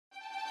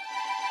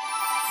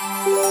Good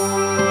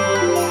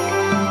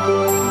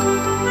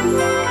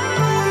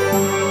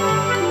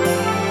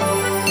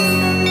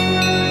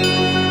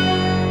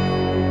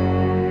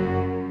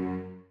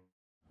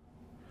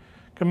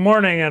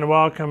morning and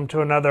welcome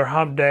to another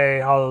Hump Day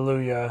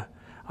Hallelujah.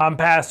 I'm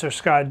Pastor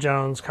Scott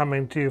Jones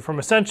coming to you from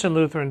Ascension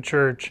Lutheran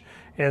Church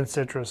in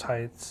Citrus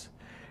Heights.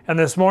 And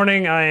this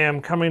morning I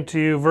am coming to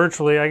you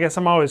virtually. I guess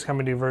I'm always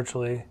coming to you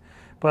virtually,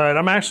 but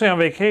I'm actually on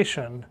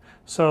vacation.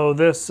 So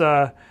this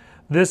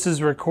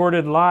is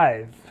recorded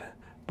live,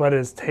 but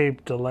is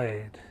tape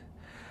delayed.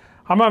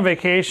 I'm on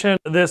vacation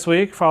this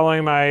week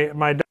following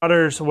my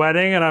daughter's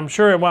wedding, and I'm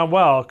sure it went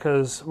well,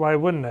 because why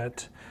wouldn't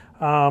it?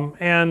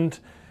 And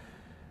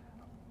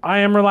I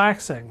am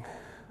relaxing.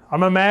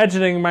 I'm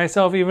imagining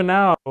myself even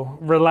now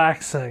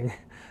relaxing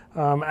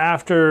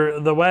after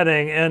the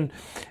wedding. And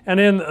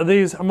in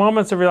these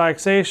moments of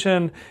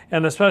relaxation,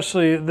 and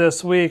especially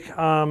this week,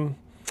 I'm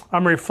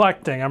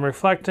reflecting. I'm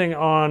reflecting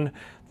on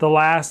the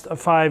last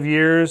 5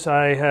 years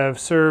I have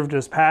served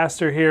as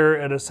pastor here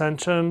at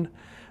Ascension.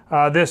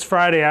 This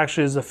Friday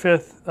actually is the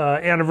 5th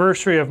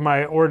anniversary of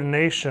my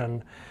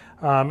ordination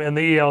in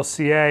the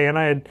ELCA, and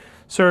I had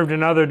served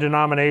another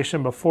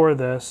denomination before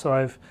this, so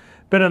I've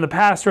been in the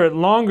pastorate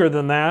longer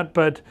than that.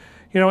 But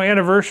you know,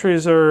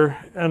 anniversaries are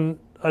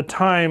a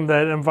time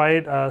that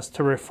invite us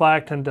to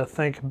reflect and to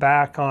think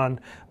back on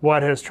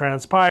what has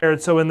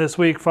transpired. So in this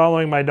week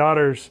following my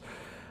daughter's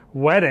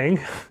wedding,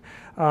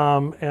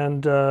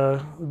 and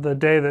the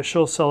day that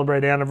she'll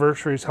celebrate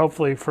anniversaries,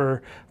 hopefully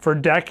for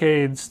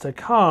decades to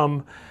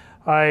come,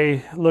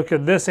 I look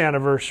at this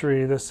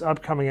anniversary, this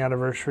upcoming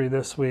anniversary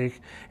this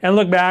week, and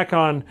look back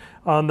on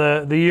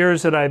the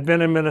years that I've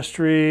been in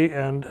ministry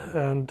and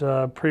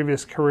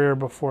previous career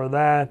before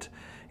that,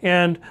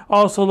 and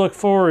also look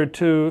forward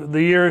to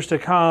the years to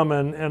come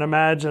and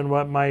imagine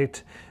what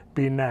might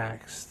be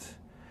next.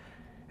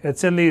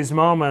 It's in these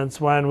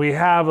moments when we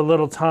have a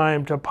little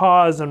time to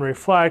pause and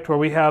reflect, where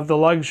we have the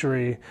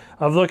luxury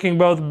of looking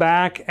both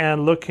back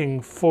and looking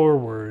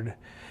forward.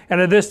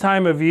 And at this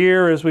time of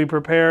year, as we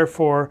prepare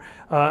for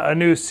a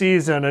new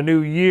season, a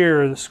new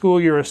year, the school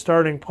year is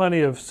starting.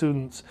 Plenty of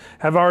students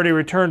have already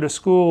returned to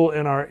school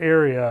in our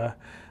area,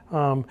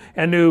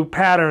 and new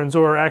patterns,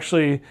 or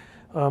actually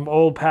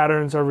old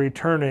patterns, are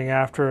returning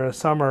after a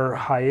summer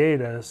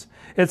hiatus.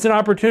 It's an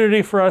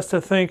opportunity for us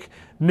to think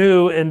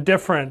new and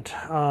different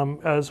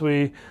as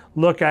we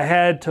look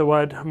ahead to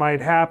what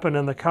might happen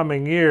in the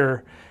coming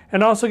year,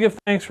 and also give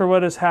thanks for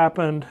what has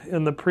happened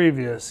in the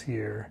previous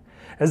year.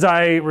 As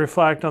I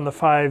reflect on the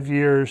 5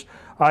 years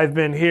I've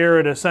been here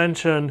at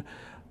Ascension,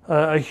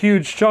 a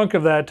huge chunk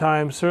of that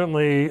time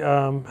certainly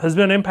has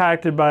been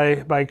impacted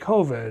by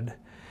COVID.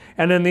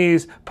 And in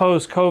these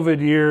post-COVID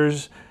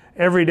years,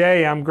 every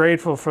day I'm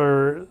grateful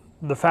for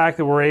the fact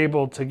that we're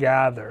able to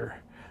gather.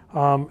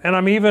 And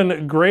I'm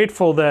even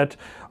grateful that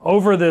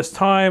over this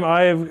time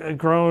I've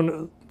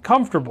grown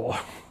comfortable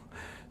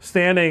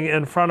standing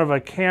in front of a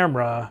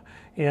camera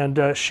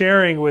and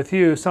sharing with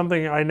you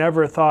something I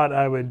never thought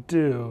I would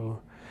do.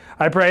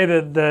 I pray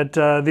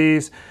that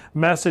these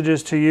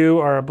messages to you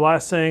are a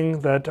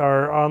blessing, that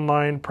our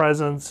online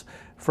presence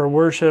for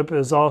worship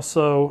is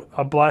also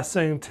a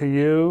blessing to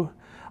you.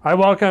 I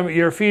welcome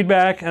your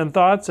feedback and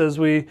thoughts as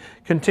we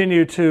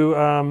continue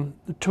to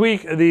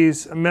tweak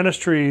these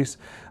ministries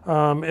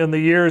in the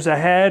years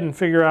ahead and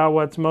figure out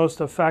what's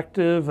most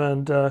effective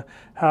and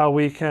how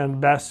we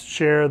can best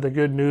share the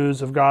good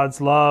news of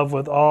God's love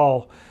with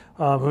all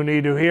who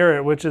need to hear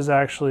it, which is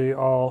actually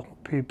all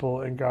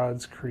people in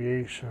God's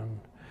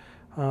creation.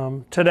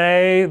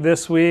 Today,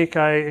 this week,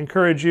 I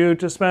encourage you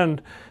to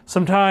spend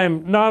some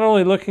time not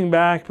only looking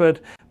back, but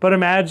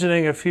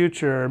imagining a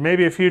future,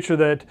 maybe a future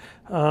that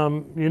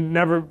you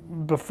never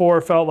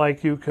before felt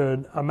like you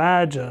could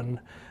imagine,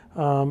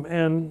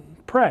 and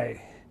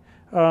pray.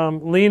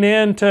 Lean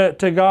in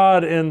to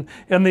God in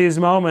these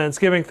moments,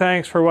 giving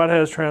thanks for what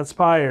has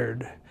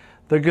transpired,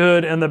 the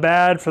good and the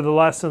bad, for the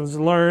lessons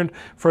learned,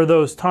 for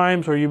those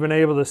times where you've been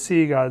able to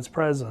see God's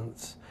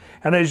presence.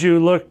 And as you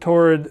look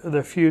toward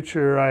the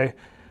future, I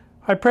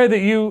pray that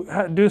you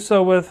do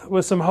so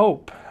with some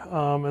hope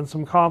and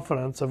some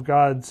confidence of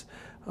God's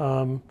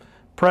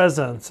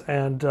presence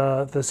and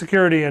the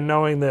security in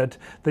knowing that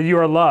you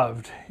are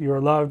loved. You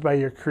are loved by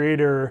your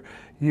Creator.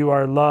 You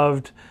are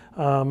loved,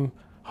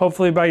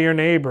 hopefully, by your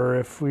neighbor.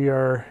 If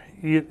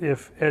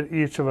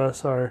each of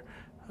us are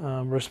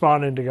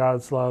responding to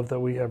God's love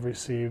that we have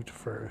received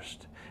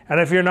first.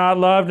 And if you're not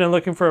loved and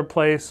looking for a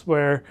place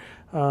where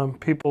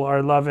people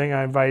are loving,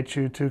 I invite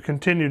you to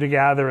continue to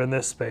gather in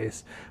this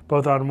space,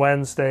 both on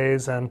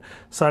Wednesdays and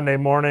Sunday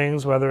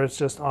mornings, whether it's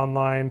just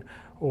online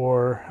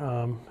or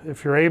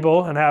if you're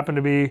able and happen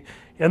to be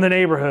in the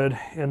neighborhood,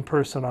 in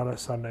person on a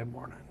Sunday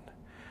morning.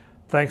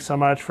 Thanks so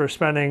much for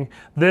spending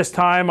this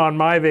time on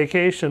my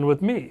vacation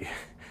with me.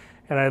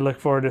 And I look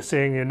forward to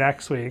seeing you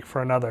next week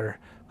for another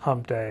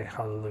Hump Day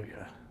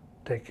Hallelujah.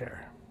 Take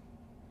care.